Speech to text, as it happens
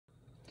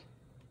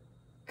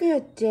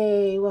Good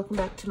day, welcome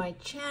back to my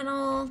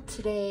channel.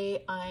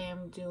 Today I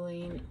am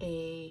doing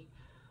a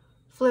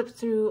flip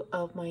through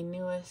of my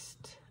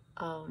newest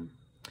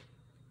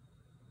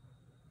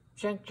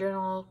junk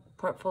journal,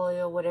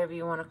 portfolio, whatever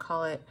you want to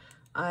call it.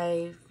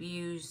 I've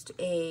used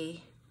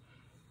a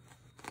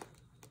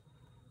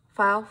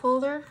file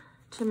folder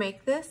to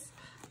make this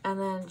and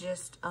then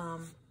just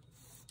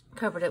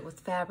covered it with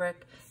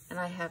fabric, and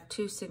I have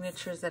two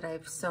signatures that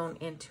I've sewn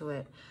into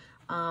it.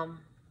 I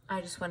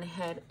just went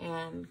ahead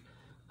and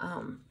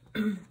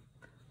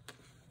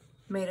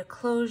made a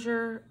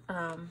closure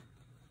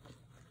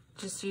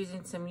just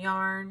using some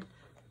yarn.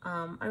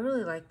 I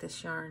really like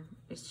this yarn.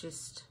 It's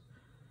just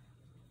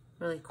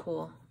really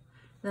cool.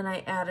 Then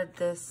I added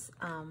this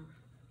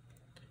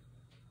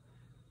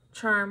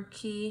charm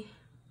key,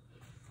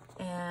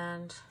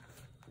 and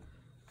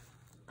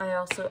I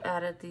also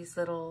added these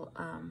little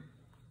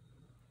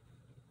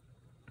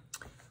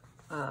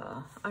I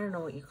don't know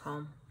what you call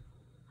them.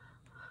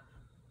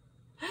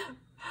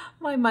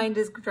 My mind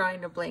is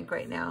drawing a blank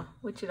right now,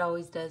 which it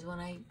always does when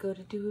I go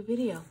to do a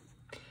video.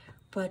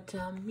 But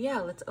yeah,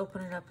 let's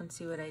open it up and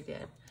see what I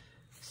did.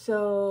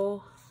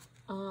 So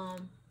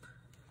I'm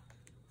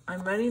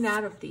running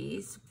out of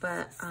these,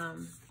 but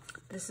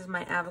this is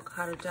my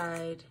avocado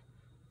dyed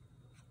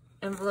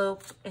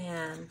envelope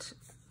and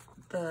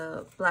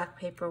the black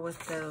paper with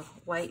the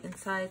white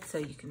inside so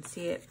you can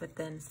see it, but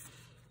then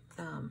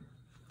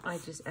I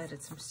just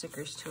added some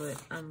stickers to it.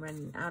 I'm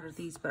running out of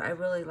these, but I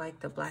really like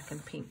the black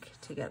and pink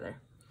together.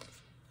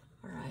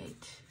 All right,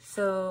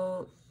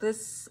 so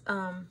this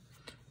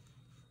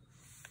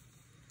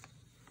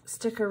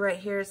sticker right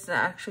here is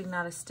actually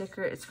not a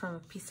sticker. It's from a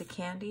piece of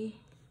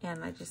candy,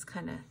 and I just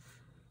kind of,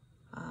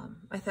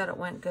 I thought it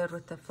went good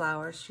with the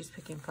flowers. She's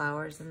picking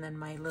flowers, and then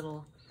my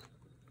little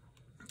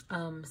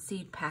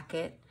seed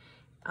packet,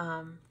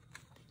 and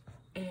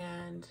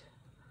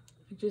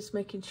just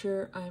making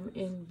sure I'm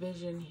in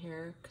vision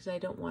here because I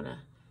don't want to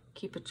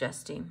keep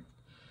adjusting.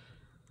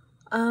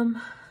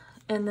 And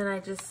then I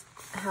just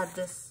had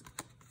this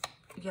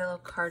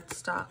yellow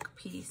cardstock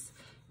piece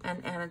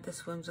and added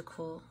this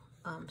whimsical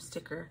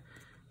sticker.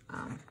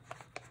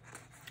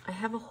 I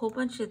have a whole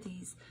bunch of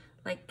these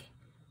like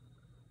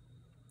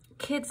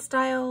kid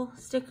style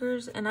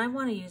stickers, and I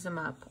want to use them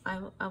up. I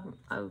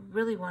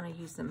really want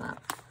to use them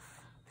up.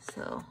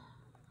 So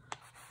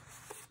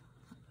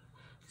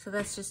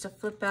that's just a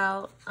flip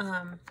out.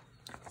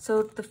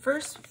 So the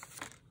first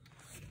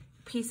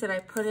piece that I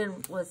put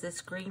in was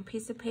this green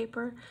piece of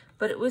paper,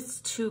 but it was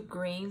too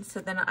green. So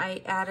then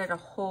I added a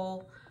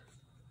whole,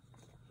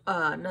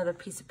 another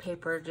piece of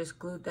paper, just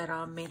glued that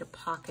on, made a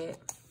pocket.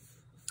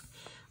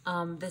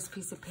 This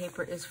piece of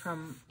paper is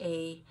from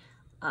a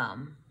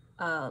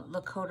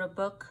Lakota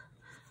book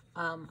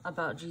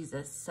about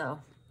Jesus. So,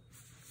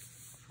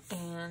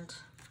 and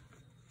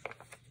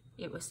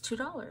it was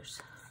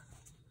 $2.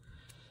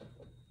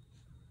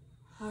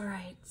 All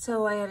right,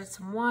 so I added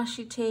some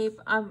washi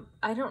tape.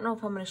 I don't know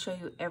if I'm going to show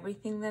you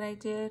everything that I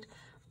did,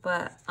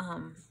 but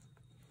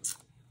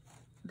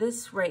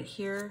this right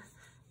here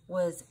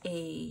was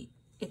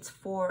it's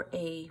for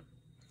a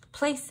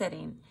place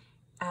setting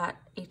at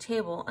a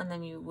table, and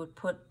then you would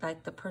put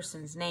like the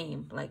person's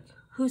name, like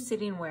who's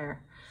sitting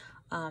where.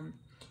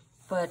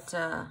 But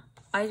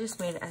I just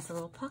made it as a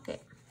little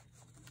pocket,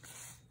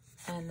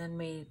 and then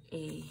made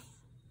a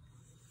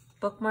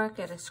bookmark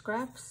out of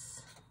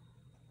scraps.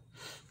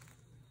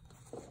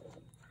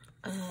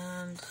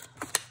 And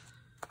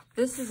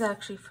this is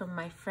actually from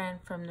my friend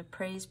from the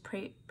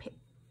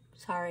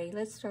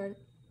let's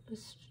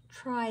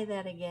try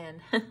that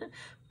again.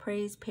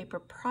 Praise Paper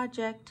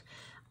Project.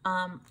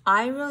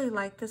 I really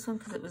like this one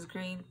because it was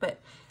green,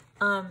 but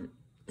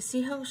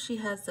see how she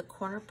has the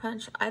corner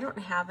punch? I don't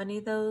have any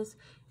of those,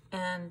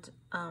 and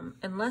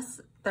unless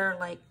they're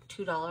like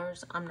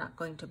 $2, I'm not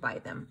going to buy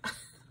them.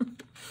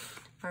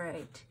 All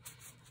right.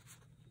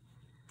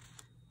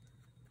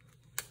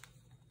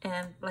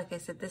 And like I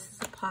said, this is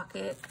a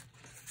pocket,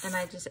 and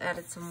I just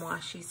added some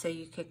washi so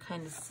you could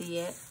kind of see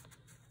it.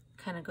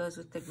 Kind of goes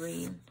with the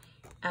green.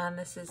 And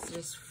this is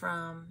just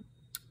from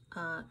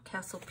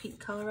Castle Peak,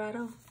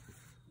 Colorado.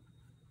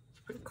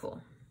 It's pretty cool.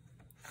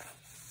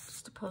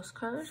 Just a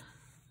postcard.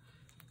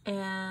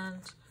 And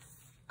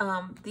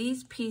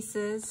these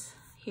pieces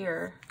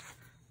here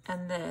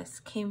and this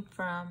came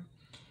from,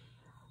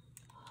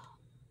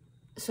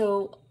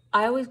 so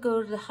I always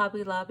go to the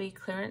Hobby Lobby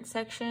clearance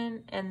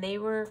section, and they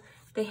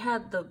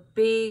had the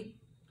big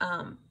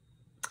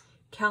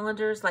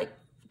calendars like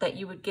that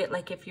you would get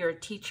like if you're a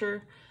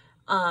teacher,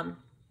 and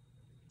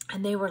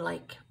they were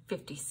like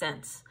 50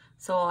 cents.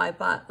 So I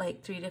bought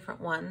like 3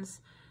 different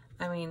ones.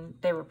 I mean,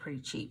 they were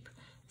pretty cheap.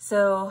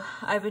 So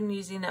I've been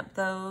using up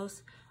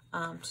those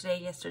today,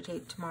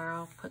 yesterday,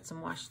 tomorrow. Put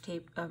some washi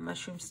tape,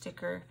 mushroom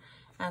sticker,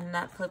 and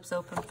that flips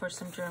open for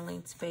some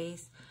journaling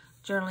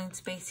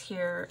space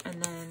here,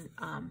 and then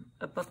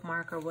a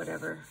bookmark or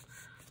whatever,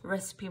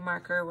 recipe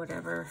marker,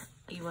 whatever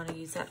you want to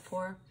use that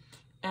for.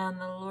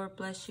 And the Lord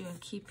bless you and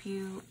keep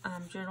you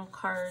journal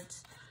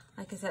cards.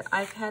 Like I said,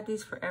 I've had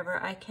these forever.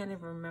 I can't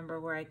even remember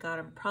where I got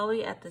them.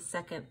 Probably at the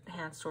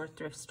second-hand store,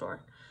 thrift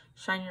store.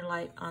 Shine your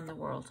light on the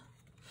world.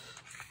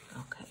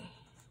 Okay.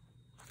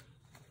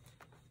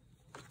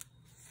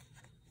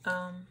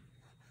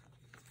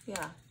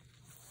 Yeah.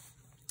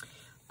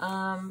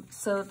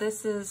 So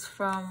this is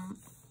from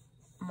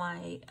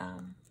my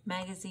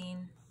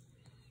magazine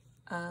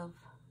of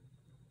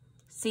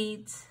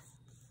seeds,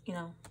 you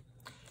know,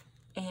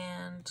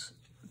 and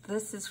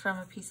this is from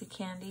a piece of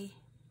candy,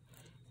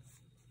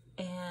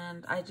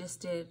 and I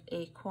just did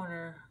a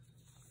corner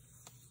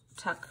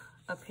tuck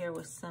up here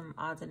with some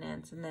odds and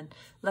ends, and then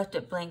left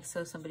it blank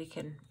so somebody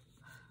can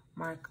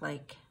mark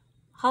like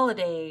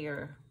holiday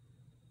or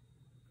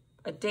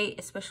a date,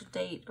 a special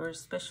date, or a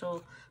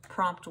special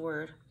prompt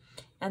word.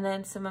 And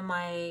then some of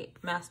my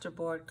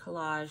masterboard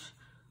collage,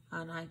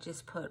 and I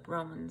just put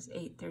Romans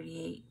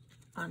 8:38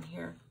 on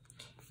here,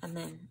 and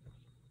then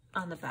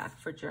on the back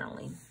for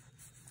journaling.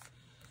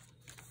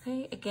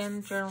 Okay,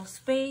 again, journal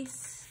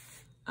space.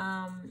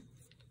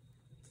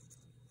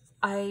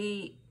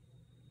 I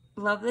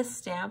love this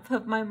stamp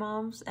of my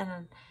mom's,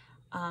 and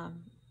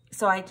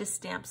so I just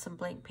stamped some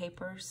blank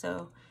paper,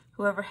 so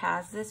whoever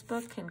has this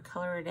book can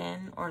color it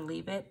in or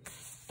leave it.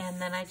 And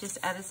then I just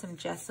added some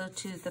gesso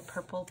to the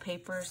purple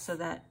paper so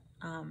that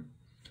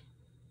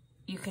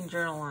you can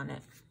journal on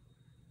it.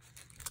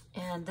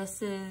 And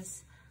this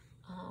is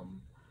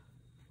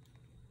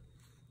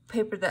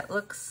paper that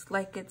looks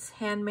like it's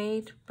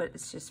handmade, but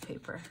it's just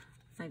paper.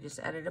 I just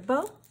added a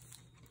bow.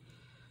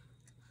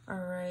 All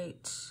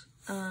right,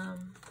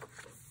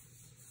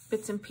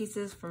 bits and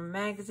pieces from a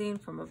magazine,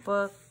 from a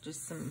book,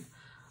 just some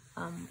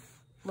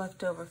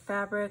leftover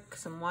fabric,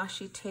 some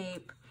washi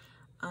tape.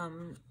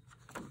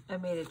 I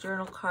made a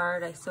journal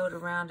card. I sewed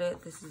around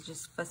it. This is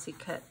just fussy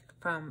cut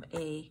from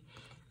a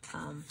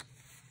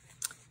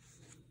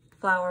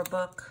flower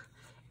book.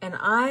 And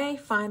I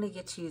finally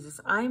get to use this.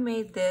 I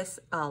made this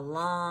a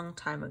long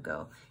time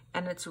ago,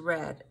 and it's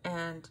red.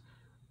 And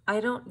I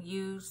don't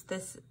use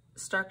this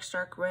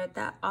stark red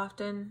that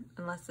often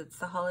unless it's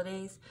the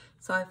holidays.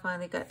 So I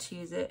finally got to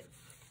use it.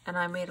 And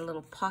I made a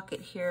little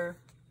pocket here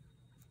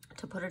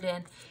to put it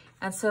in.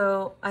 And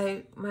so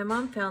my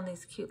mom found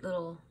these cute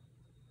little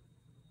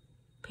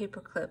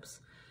paper clips,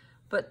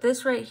 but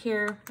this right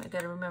here, I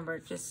gotta remember,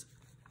 just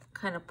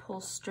kind of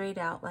pulls straight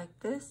out like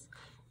this,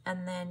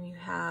 and then you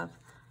have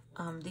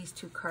these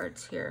two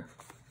cards here.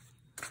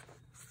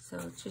 So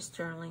it's just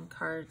journaling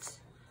cards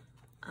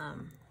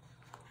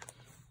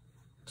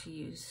to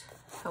use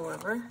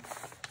however,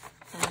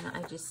 and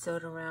I just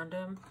sewed around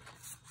them.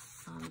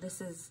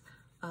 This is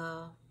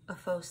a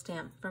faux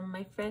stamp from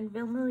my friend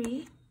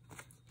Ville-Marie.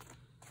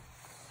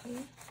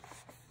 Okay.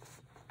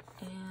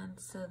 And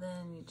so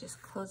then you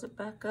just close it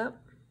back up,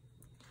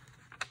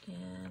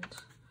 and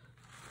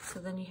so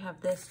then you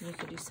have this, and you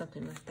could do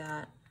something with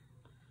that,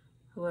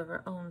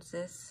 whoever owns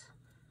this.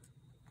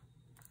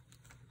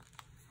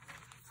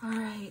 All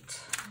right,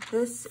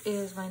 this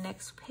is my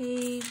next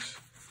page,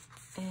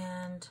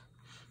 and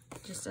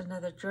just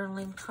another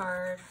journaling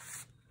card.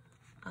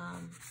 I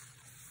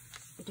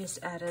just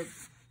added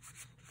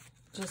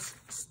just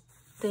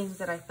things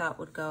that I thought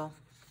would go.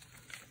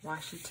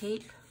 Washi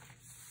tape.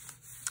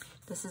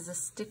 This is a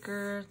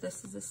sticker.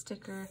 This is a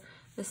sticker.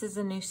 This is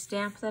a new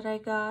stamp that I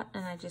got,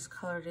 and I just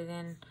colored it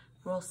in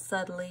real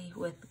subtly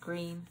with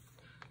green.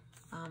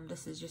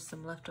 This is just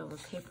some leftover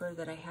paper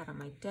that I had on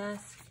my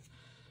desk.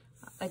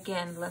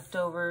 Again,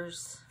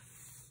 leftovers.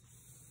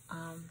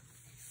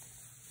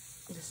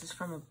 This is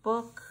from a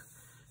book.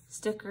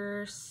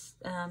 Stickers.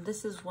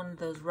 This is one of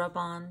those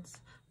rub-ons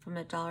from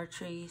the Dollar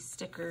Tree.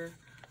 Sticker.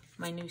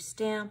 My new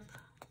stamp.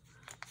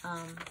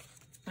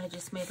 I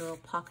just made a little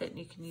pocket, and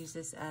you can use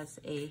this as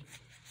a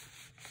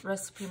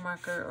recipe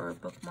marker or a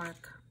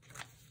bookmark.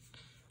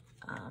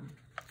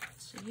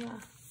 So yeah.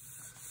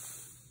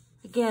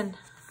 Again,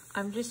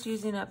 I'm just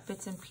using up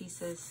bits and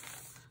pieces,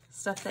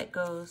 stuff that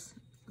goes.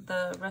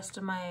 The rest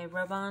of my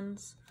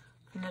rub-ons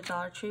from the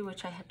Dollar Tree,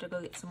 which I have to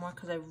go get some more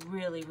because I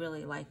really,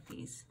 really like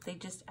these. They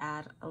just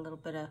add a little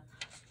bit of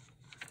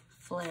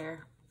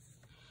flair.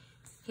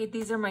 Okay,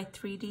 these are my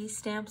 3D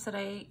stamps that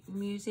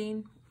I'm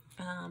using.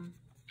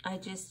 I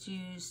just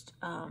used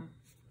some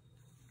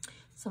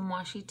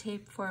washi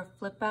tape for a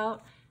flip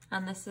out,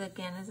 and this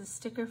again is a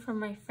sticker from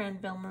my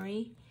friend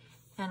Ville-Marie,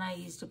 and I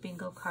used a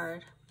bingo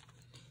card.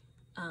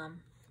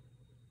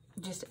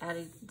 Just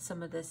added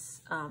some of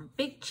this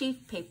Big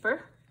Chief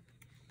paper.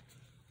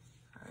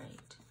 All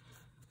right.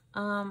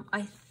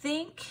 I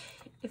think,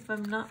 if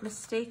I'm not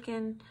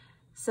mistaken,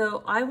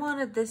 so I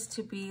wanted this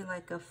to be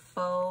like a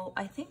faux,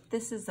 I think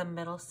this is a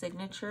middle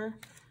signature,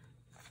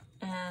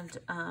 and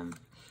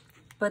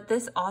but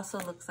this also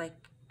looks like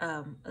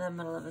the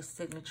middle of a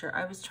signature.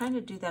 I was trying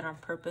to do that on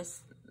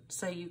purpose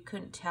so you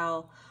couldn't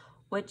tell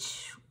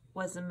which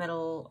was the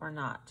middle or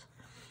not.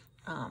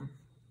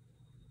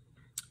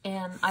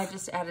 And I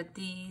just added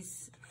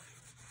these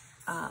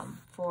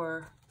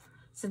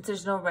since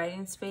there's no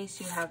writing space,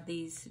 you have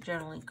these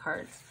journaling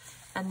cards.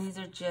 And these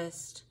are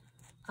just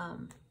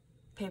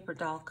paper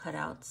doll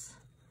cutouts.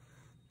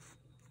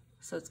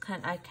 So it's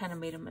I kind of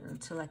made them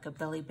into like a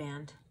belly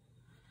band.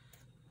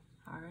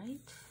 All right.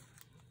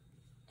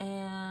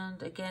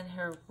 And again,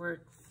 here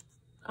we're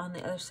on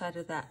the other side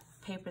of that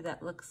paper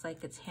that looks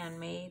like it's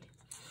handmade.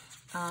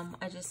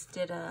 I just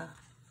did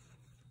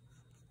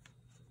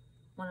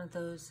one of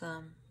those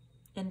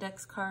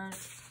index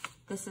cards.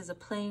 This is a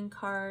playing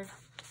card.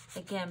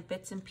 Again,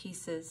 bits and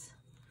pieces.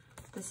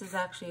 This is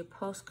actually a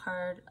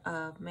postcard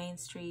of Main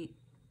Street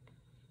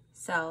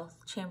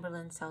South,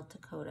 Chamberlain, South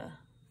Dakota.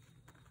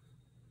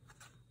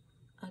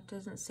 It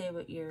doesn't say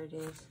what year it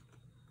is,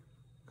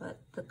 but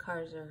the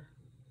cards are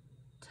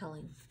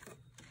telling.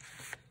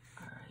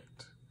 All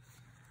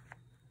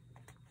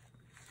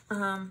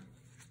right.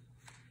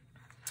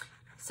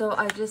 So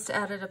I just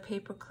added a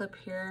paper clip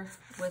here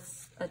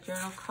with a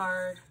journal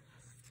card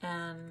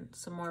and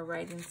some more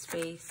writing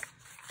space.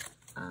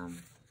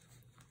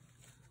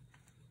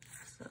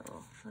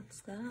 So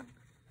that's that.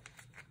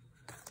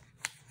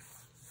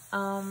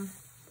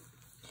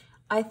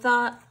 I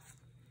thought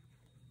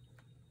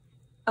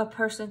a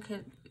person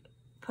could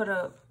put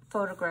a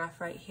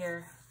photograph right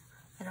here.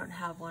 I don't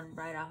have one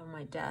right off of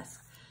my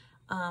desk.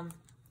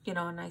 You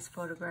know, a nice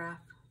photograph.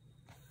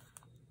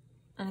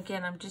 And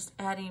again, I'm just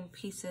adding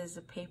pieces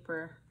of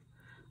paper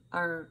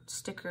or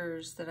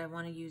stickers that I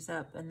want to use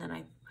up. And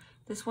then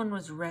this one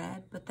was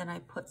red, but then I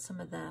put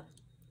some of the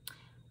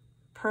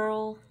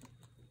pearl.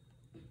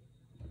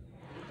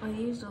 I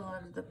used a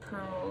lot of the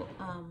pearl,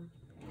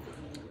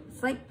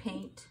 it's like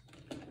paint.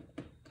 I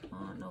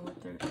don't know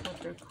what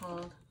they're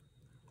called.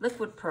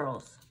 Liquid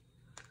pearls.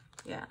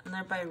 Yeah, and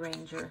they're by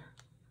Ranger.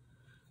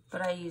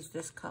 But I use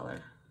this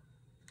color.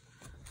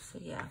 So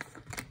yeah.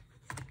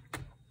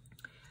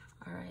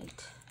 All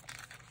right.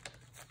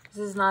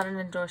 This is not an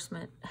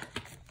endorsement.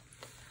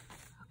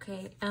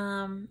 Okay,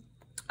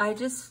 I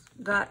just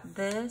got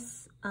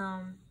this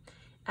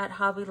at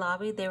Hobby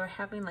Lobby. They were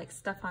having like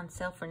stuff on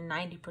sale for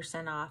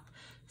 90% off.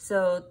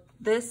 So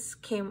this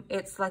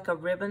it's like a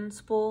ribbon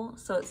spool.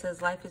 So it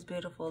says life is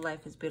beautiful,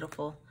 life is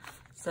beautiful.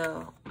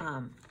 So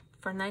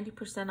for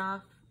 90%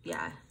 off,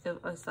 yeah,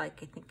 it was like,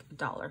 I think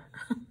 $1.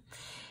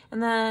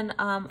 And then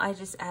I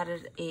just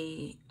added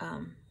a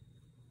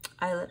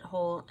eyelet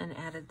hole and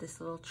added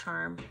this little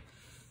charm.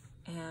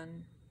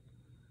 And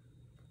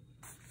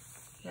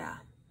yeah,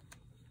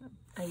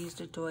 I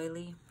used a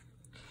doily.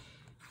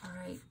 All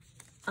right.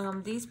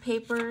 These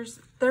papers,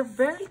 they're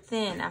very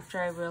thin after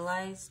I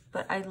realized,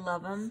 but I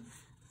love them.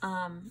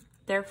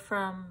 They're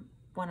from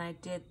when I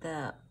did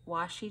the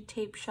washi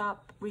tape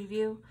shop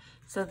review.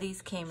 So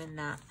these came in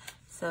that.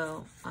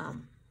 So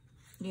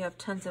you have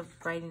tons of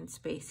writing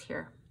space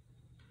here.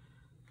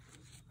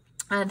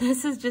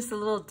 This is just a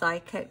little die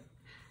cut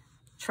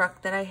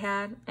truck that I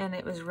had, and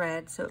it was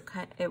red, so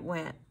it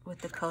went with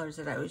the colors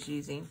that I was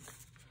using.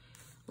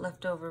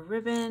 Leftover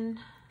ribbon.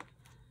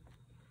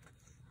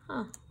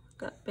 Huh,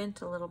 got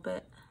bent a little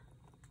bit.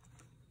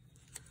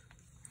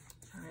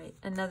 All right,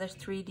 another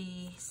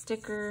 3D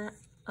sticker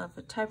of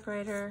a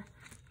typewriter.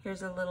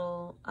 Here's a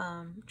little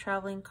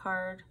traveling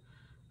card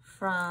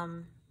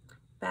from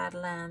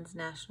Badlands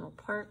National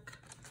Park.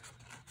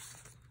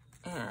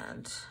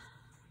 And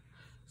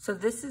so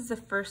this is the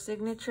first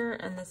signature,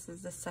 and this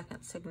is the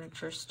second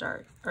signature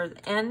start, or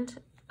the end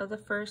of the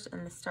first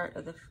and the start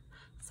of the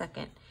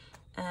second.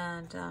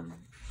 And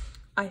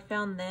I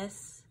found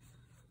this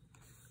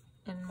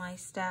in my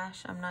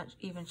stash. I'm not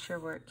even sure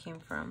where it came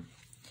from,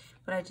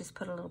 but I just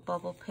put a little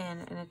bubble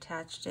pin and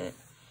attached it.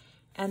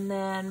 And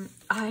then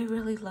I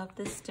really love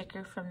this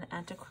sticker from the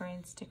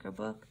Antiquarian sticker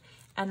book,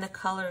 and the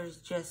colors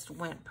just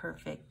went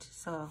perfect.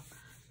 So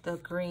the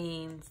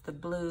greens, the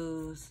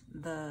blues,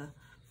 the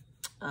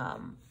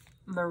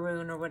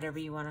maroon, or whatever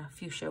you want to,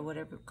 fuchsia,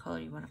 whatever color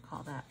you want to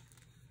call that.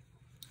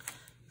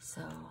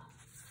 So,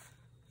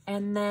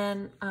 and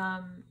then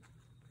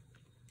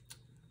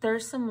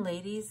there's some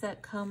ladies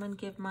that come and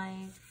give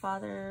my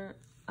father,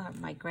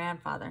 my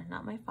grandfather,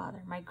 not my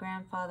father, my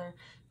grandfather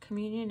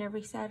communion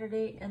every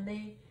Saturday, and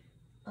they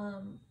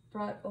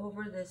brought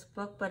over this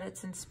book, but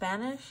it's in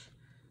Spanish.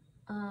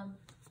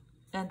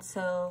 And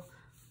so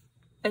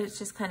it's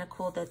just kind of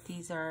cool that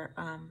these are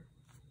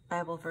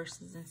Bible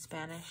verses in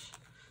Spanish.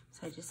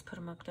 So I just put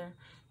them up there.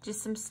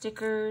 Just some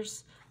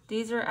stickers.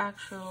 These are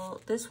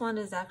this one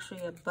is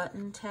actually a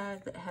button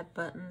tag that had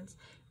buttons.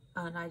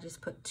 And I just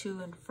put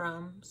to and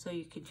from, so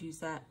you could use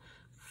that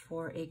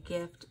for a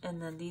gift.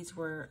 And then these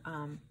were,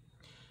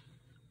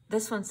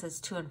 this one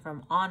says to and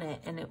from on it.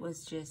 And it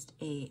was just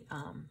a,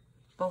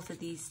 both of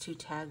these two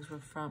tags were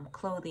from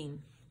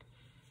clothing.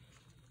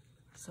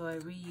 So I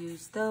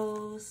reused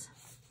those.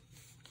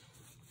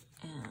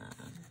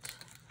 And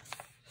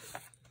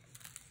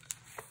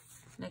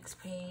next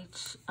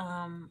page.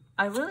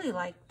 I really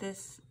like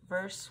this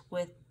verse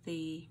with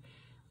the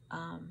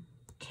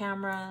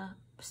camera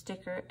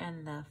sticker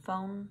and the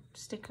phone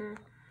sticker,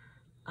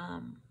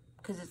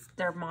 because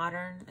they're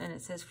modern, and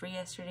it says, for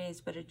yesterday is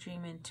but a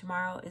dream and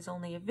tomorrow is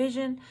only a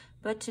vision,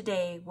 but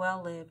today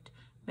well lived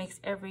makes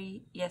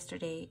every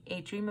yesterday a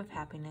dream of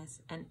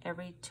happiness and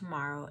every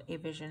tomorrow a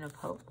vision of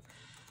hope.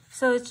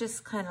 So it's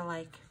just kind of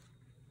like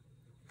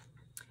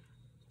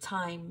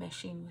time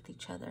meshing with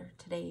each other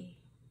today,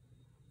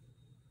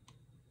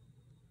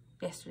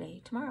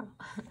 yesterday, tomorrow.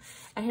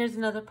 And here's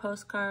another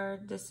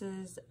postcard. This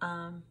is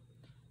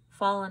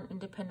Fall on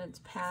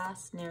Independence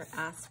Pass near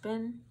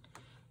Aspen.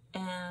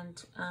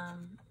 And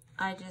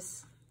I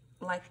just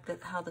like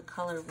how the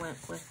color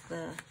went with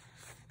the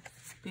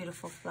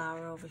beautiful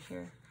flower over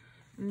here.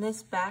 And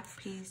this back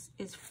piece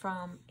is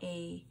from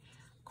a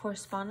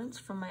correspondence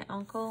from my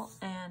uncle,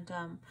 and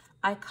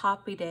I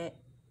copied it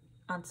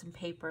on some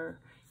paper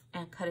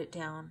and cut it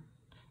down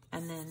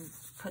and then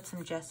put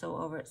some gesso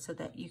over it so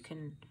that you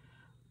can,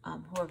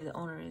 whoever the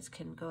owner is,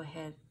 can go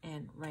ahead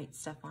and write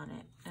stuff on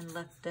it, and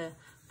left the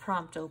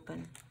prompt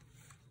open.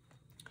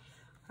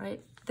 All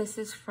right, this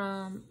is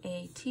from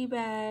a tea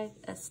bag,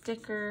 a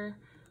sticker.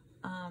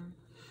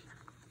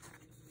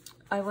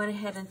 I went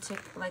ahead and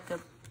took like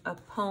a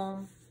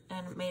poem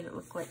and made it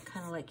look like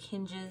kind of like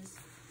hinges.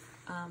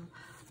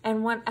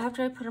 And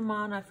after I put them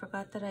on, I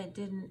forgot that I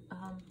didn't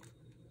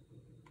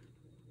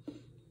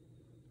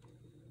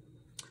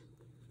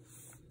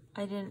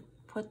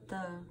put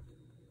the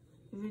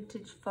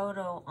vintage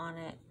photo on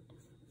it.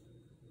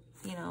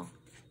 You know,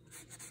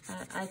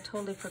 I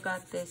totally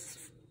forgot this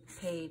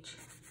page.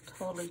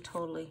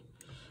 Totally.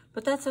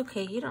 But that's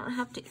okay. You don't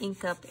have to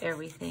ink up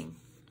everything,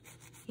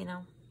 you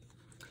know.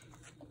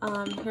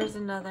 Here's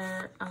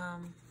another,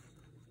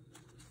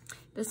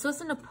 this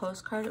wasn't a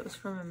postcard, it was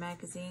from a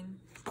magazine.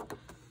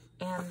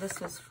 And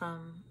this was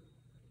from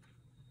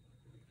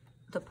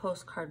the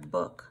postcard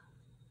book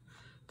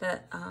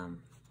that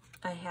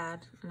I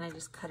had, and I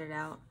just cut it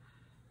out.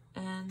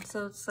 And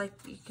so it's like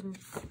you can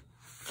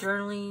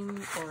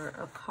journaling or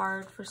a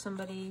card for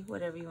somebody,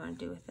 whatever you want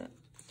to do with it.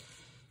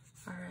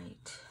 All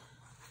right.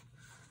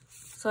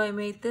 So I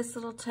made this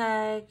little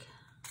tag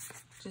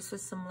just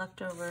with some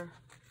leftover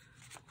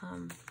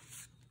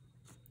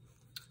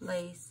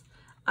lace.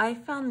 I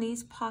found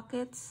these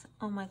pockets.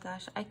 Oh my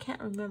gosh, I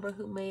can't remember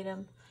who made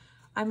them.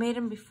 I made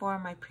them before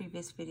in my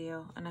previous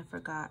video and I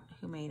forgot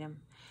who made them.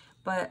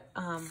 But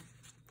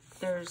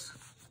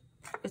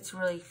it's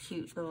really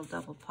cute little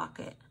double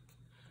pocket.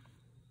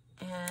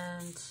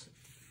 And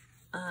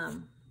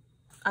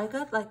I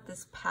got like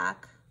this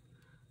pack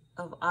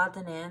of odds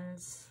and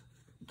ends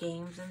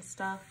games and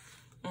stuff.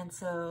 And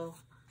so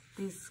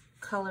these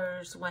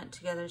colors went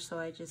together, so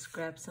I just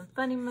grabbed some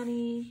funny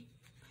money.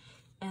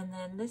 And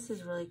then this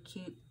is really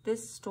cute.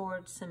 This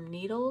stored some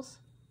needles.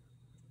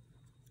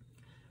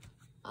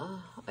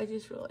 I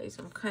just realized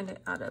I'm kind of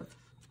out of...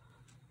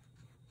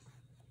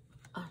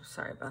 Oh,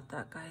 sorry about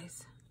that,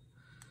 guys.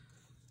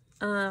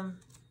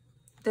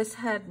 This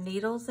had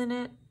needles in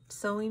it,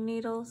 sewing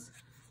needles.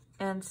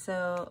 And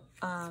so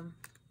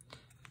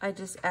I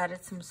just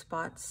added some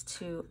spots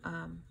to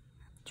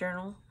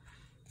journal,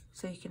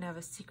 so you can have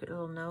a secret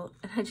little note.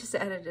 And I just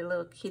added a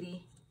little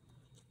kitty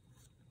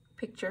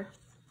picture.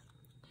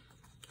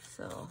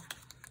 So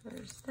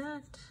there's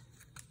that.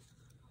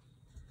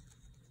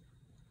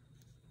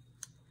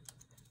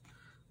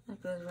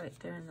 That goes right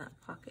there in that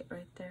pocket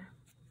right there.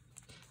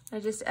 I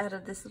just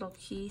added this little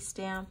key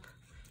stamp,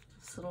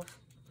 this little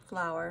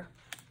flower.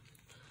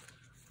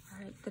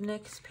 All right, the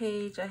next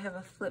page I have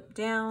a flip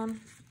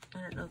down.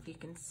 I don't know if you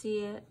can see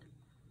it,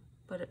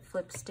 but it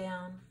flips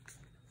down.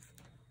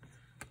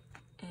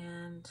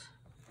 And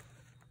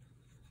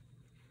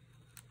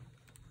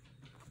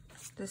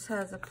this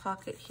has a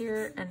pocket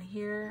here, and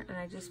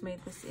I just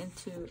made this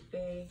into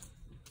a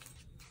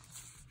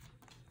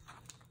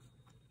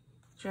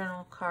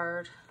journal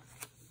card.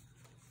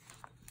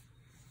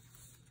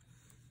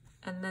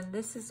 And then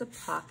this is a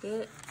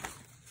pocket,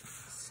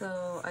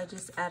 so I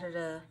just added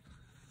a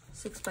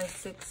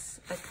 6x6.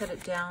 I cut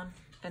it down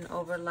and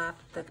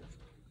overlapped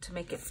to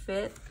make it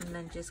fit, and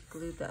then just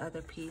glued the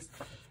other piece.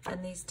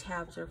 And these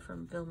tabs are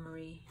from Ville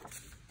Marie.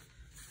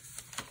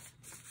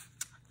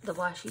 The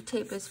washi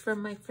tape is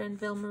from my friend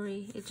Ville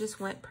Marie. It just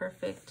went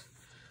perfect.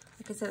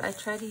 Like I said, I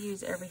try to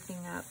use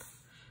everything up.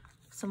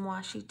 Some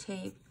washi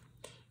tape.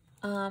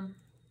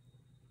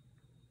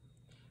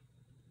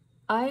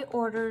 I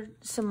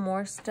ordered some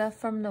more stuff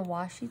from the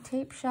washi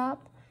tape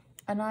shop,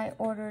 and I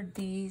ordered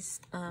these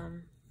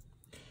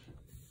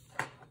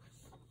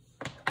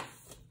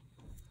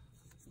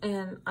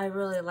and I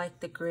really like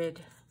the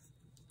grid,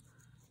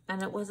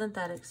 and it wasn't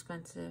that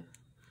expensive,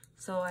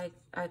 so I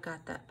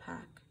got that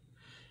pack,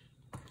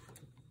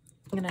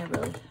 and I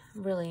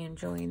really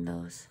enjoying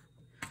those.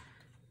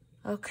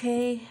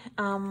 Okay,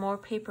 more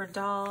paper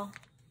doll,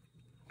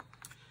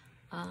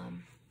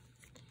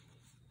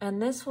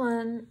 and this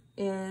one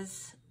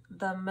is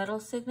the metal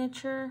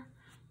signature.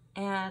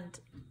 And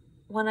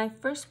when I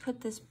first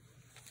put this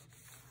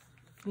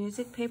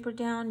music paper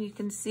down, you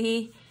can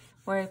see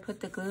where I put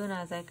the glue, and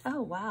I was like,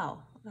 oh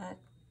wow, that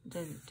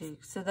didn't do.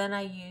 So then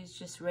I used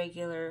just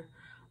regular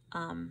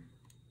the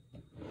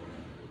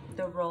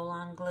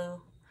roll-on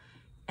glue.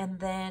 And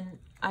then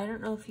I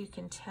don't know if you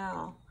can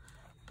tell,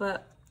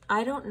 but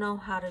I don't know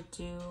how to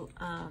do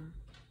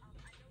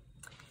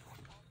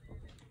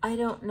I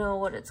don't know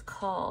what it's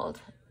called,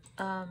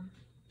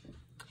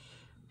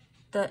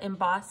 the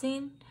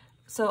embossing.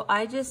 So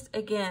I just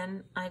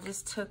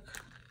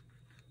took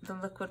the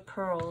liquid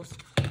pearls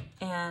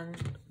and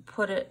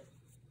put it,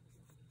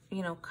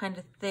 you know, kind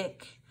of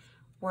thick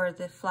where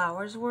the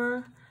flowers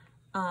were,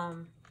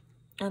 and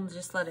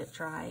just let it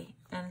dry.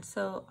 And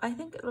so I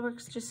think it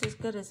works just as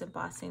good as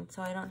embossing,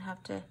 so I don't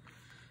have to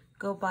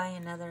go buy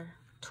another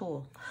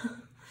tool.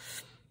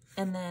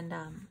 And then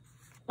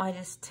I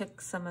just took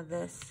some of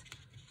this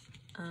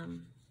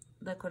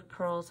liquid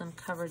pearls and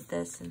covered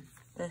this and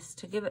this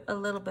to give it a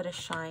little bit of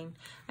shine.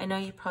 I know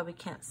you probably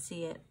can't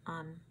see it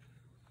on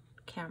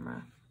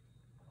camera.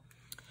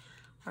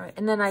 All right,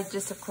 and then I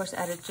just, of course,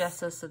 added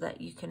gesso so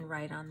that you can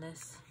write on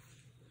this.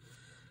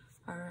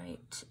 All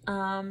right,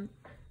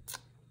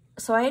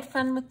 so I had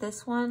fun with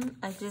this one.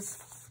 I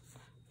just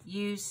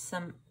used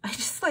some, I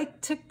just like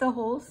took the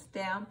whole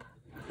stamp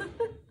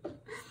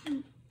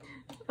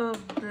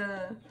of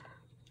the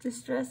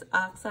Distress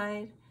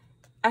Oxide.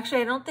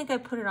 Actually, I don't think I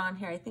put it on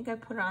here. I think I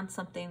put it on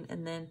something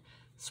and then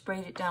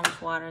sprayed it down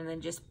with water and then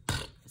just,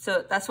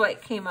 so that's why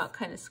it came out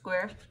kind of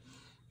square.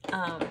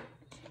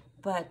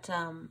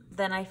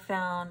 Then I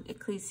found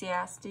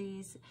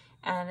Ecclesiastes,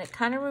 and it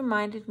kind of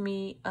reminded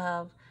me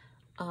of,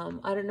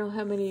 I don't know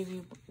how many of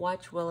you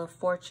watch Wheel of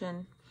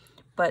Fortune,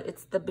 but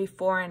it's the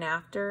before and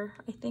after.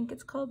 I think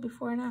it's called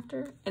before and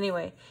after.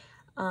 Anyway,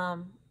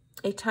 a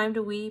time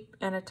to weep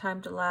and a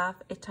time to laugh,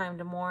 a time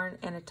to mourn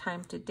and a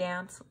time to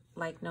dance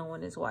like no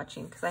one is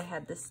watching, because I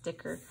had this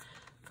sticker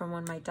from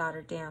when my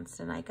daughter danced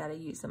and I got to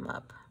use them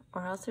up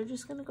or else they're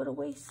just going to go to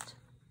waste.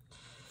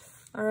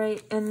 All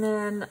right, and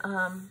then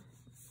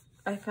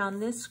I found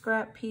this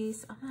scrap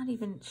piece. I'm not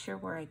even sure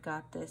where I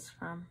got this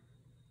from.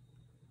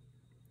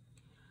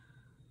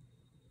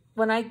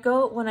 When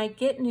I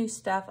get new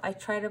stuff, I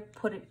try to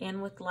put it in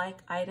with like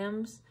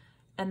items,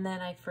 and then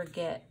I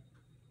forget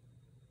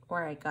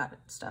where I got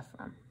stuff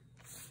from.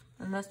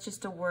 And that's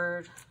just a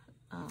word,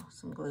 oh,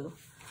 some glue.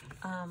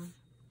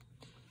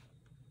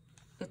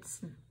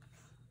 It's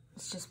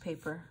just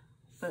paper,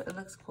 but it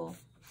looks cool.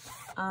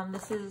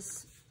 This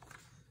is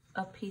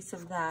a piece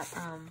of that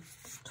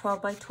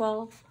 12 by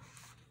 12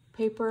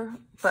 paper,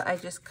 but I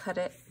just cut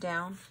it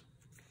down.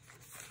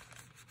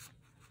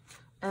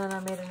 And I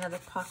made another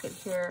pocket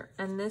here,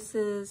 and this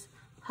is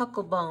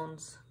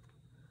Hucklebones.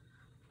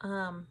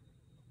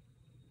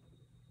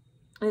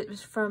 It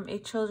was from a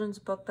children's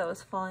book that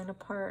was falling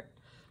apart,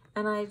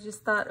 and I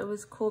just thought it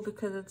was cool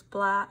because it's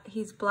black.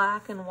 He's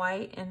black and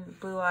white and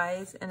blue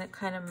eyes, and it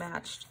kind of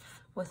matched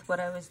with what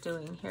I was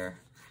doing here.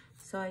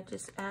 So I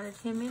just added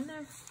him in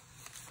there.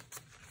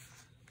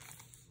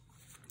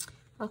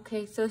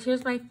 Okay, so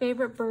here's my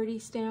favorite birdie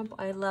stamp.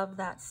 I love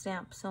that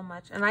stamp so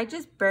much, and I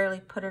just barely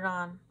put it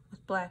on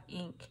with black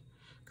ink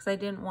because I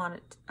didn't want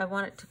it. I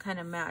want it to kind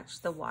of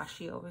match the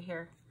washi over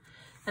here,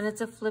 and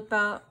it's a flip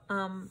out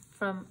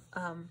from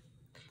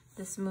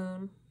this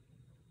moon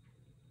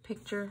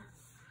picture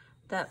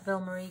that Ville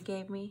Marie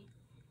gave me,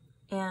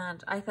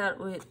 and I thought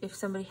if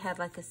somebody had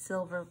like a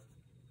silver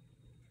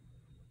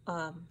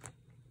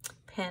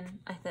pen,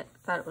 I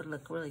thought it would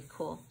look really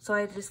cool. So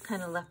I just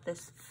kind of left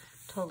this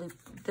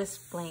this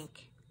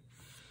blank.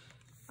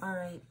 All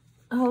right.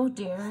 Oh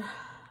dear.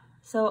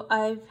 So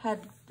I've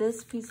had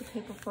this piece of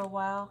paper for a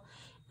while,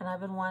 and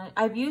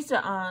I've used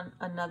it on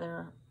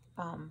another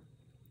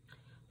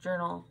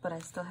journal, but I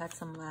still had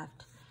some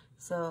left.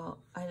 So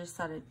I just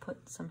thought I'd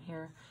put some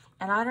here.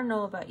 And I don't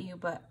know about you,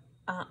 but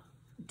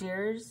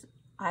Deer's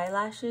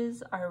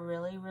eyelashes are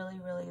really,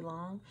 really, really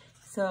long.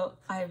 So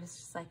I was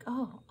just like,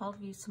 oh, I'll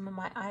use some of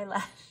my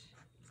eyelash.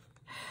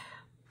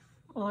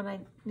 Oh,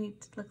 and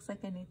looks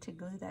like I need to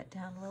glue that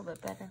down a little bit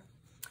better.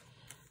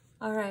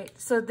 All right,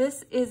 so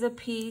this is a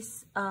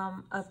piece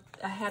I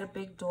had a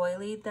big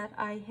doily that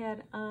I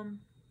had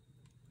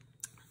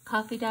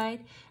coffee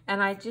dyed,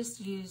 and I just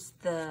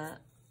used the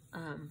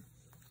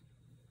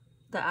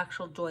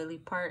actual doily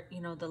part, you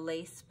know, the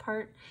lace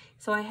part.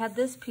 So I had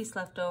this piece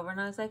left over,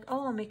 and I was like,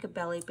 oh, I'll make a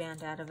belly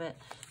band out of it.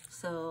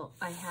 So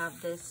I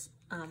have this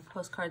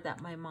postcard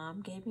that my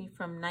mom gave me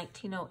from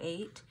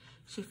 1908.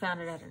 She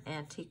found it at an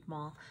antique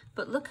mall.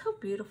 But look how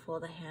beautiful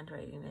the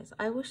handwriting is.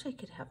 I wish I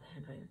could have the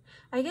handwriting.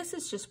 I guess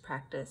it's just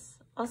practice.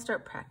 I'll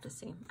start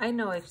practicing. I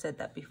know I've said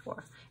that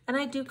before. And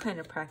I do kind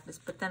of practice,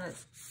 but then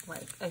it's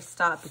like I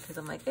stop because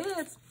I'm like,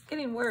 it's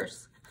getting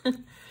worse.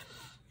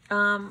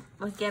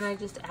 Again, I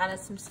just added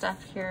some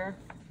stuff here.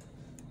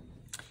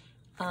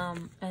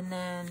 And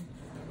then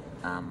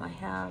I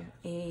have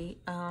a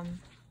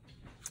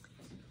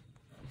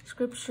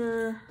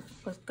scripture,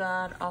 with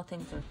God all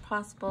things are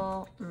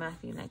possible,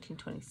 Matthew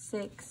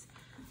 19:26.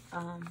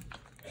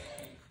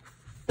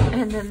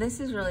 And then this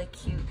is really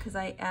cute because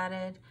I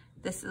added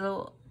this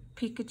little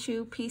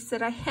Pikachu piece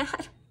that I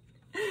had.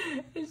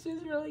 It's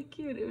just really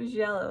cute. It was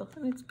yellow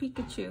and it's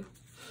Pikachu.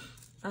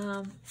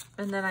 And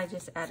then I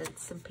just added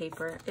some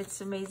paper. It's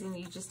amazing.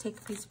 You just take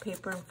a piece of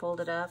paper and fold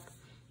it up,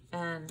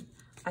 and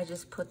I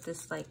just put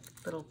this like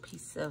little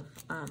piece of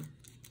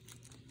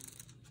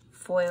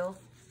foil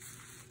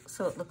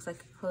so it looks like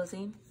a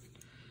closing.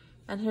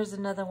 And here's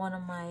another one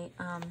of my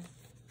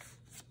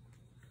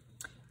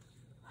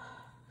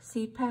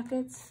seed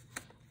packets.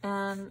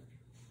 And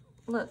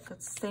look,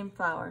 it's the same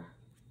flower.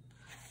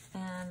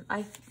 And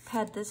I've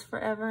had this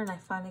forever, and I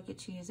finally get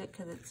to use it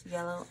because it's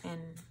yellow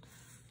and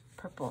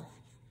purple.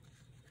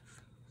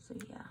 So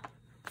yeah.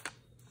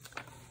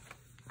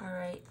 All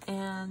right,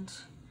 and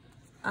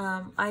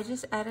I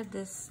just added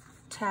this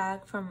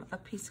tag from a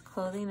piece of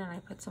clothing, and I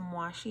put some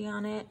washi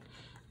on it.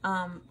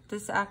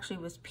 This actually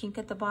was pink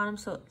at the bottom,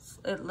 so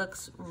it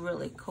looks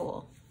really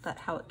cool,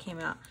 how it came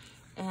out.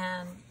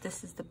 And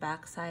this is the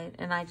back side,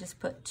 and I just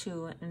put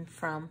to and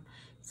from,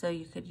 so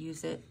you could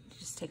use it,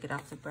 just take it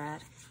off the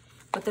brad.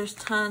 But there's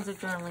tons of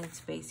journaling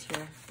space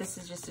here. This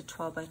is just a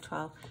 12 by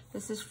 12.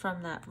 This is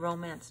from that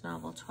romance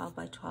novel, 12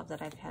 by 12,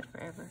 that I've had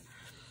forever.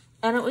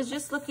 And it was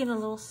just looking a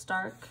little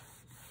stark.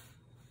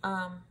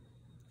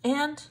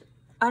 And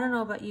I don't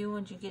know about you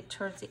when you get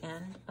towards the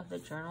end of the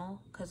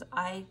journal, because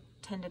I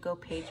tend to go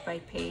page by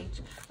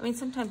page. I mean,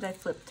 sometimes I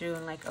flip through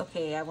and like,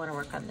 okay, I want to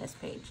work on this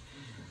page.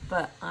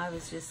 But I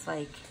was just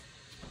like,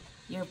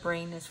 your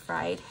brain is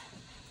fried.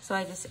 So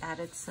I just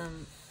added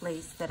some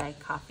lace that I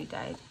coffee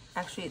dyed.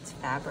 Actually, it's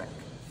fabric.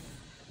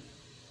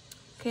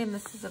 Okay, and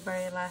this is the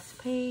very last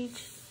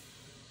page.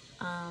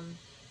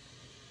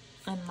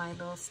 And my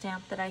little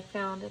stamp that I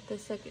found at the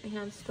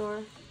secondhand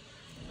store.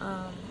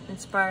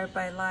 Inspired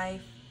by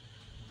life.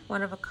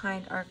 One of a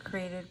kind art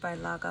created by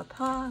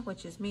Lagapa,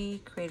 which is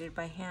me, created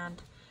by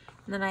hand.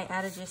 And then I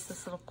added just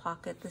this little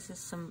pocket. This is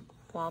some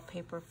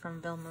wallpaper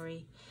from Ville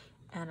Marie.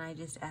 And I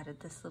just added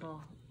this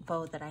little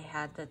bow that I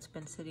had that's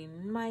been sitting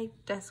in my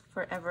desk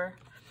forever.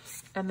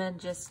 And then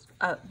just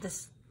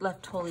this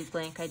left totally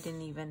blank. I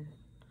didn't even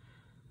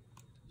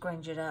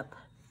grunge it up.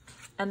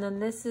 And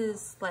then this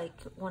is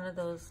like one of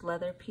those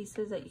leather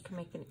pieces that you can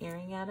make an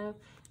earring out of.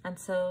 And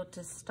so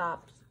to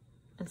stop,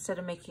 instead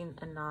of making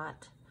a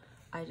knot,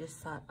 I just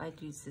thought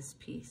I'd use this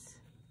piece.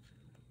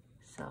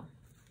 So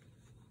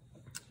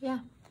yeah,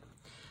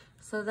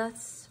 so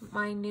that's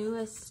my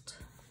newest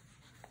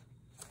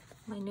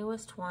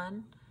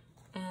one.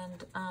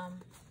 And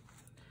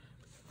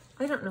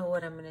I don't know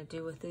what I'm gonna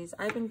do with these.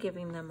 I've been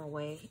giving them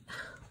away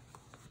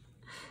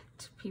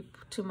to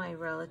people, to my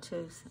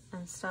relatives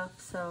and stuff.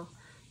 So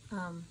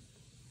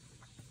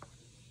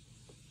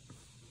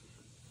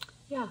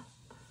yeah,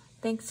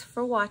 thanks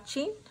for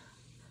watching.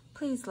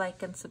 Please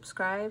like and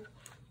subscribe.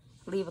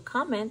 Leave a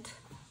comment.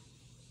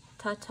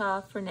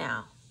 Ta-ta for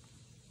now.